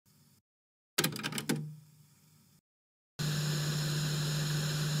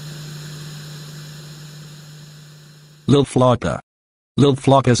Lil Floppa. Lil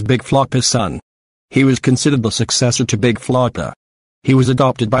Floppa is Big Floppa's son. He was considered the successor to Big Floppa. He was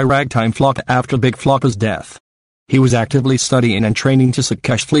adopted by Ragtime Floppa after Big Floppa's death. He was actively studying and training to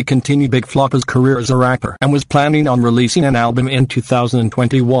successfully continue Big Floppa's career as a rapper and was planning on releasing an album in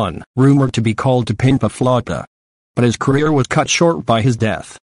 2021, rumored to be called To Pimp a Floppa. But his career was cut short by his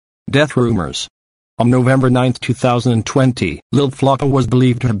death. Death rumors. On November 9, 2020, Lil Floppa was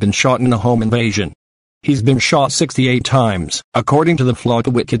believed to have been shot in a home invasion. He's been shot 68 times, according to the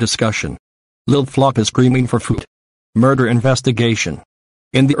Floppa Wiki discussion. Lil Floppa screaming for food. Murder investigation.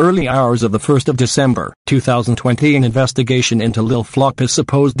 In the early hours of the 1st of December, 2020, an investigation into Lil Floppa's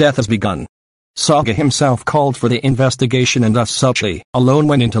supposed death has begun. Saga himself called for the investigation and thus such alone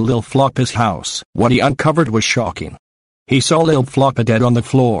went into Lil Floppa's house. What he uncovered was shocking. He saw Lil Floppa dead on the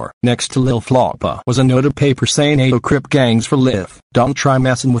floor. Next to Lil Floppa was a note of paper saying "Ayo Crip gangs for live, don't try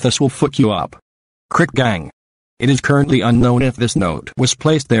messing with us, we'll fuck you up. Crip gang." It is currently unknown if this note was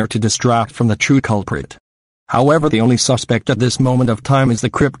placed there to distract from the true culprit. However, the only suspect at this moment of time is the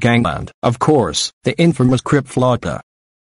Crip gang and, of course, the infamous Crip Floppa.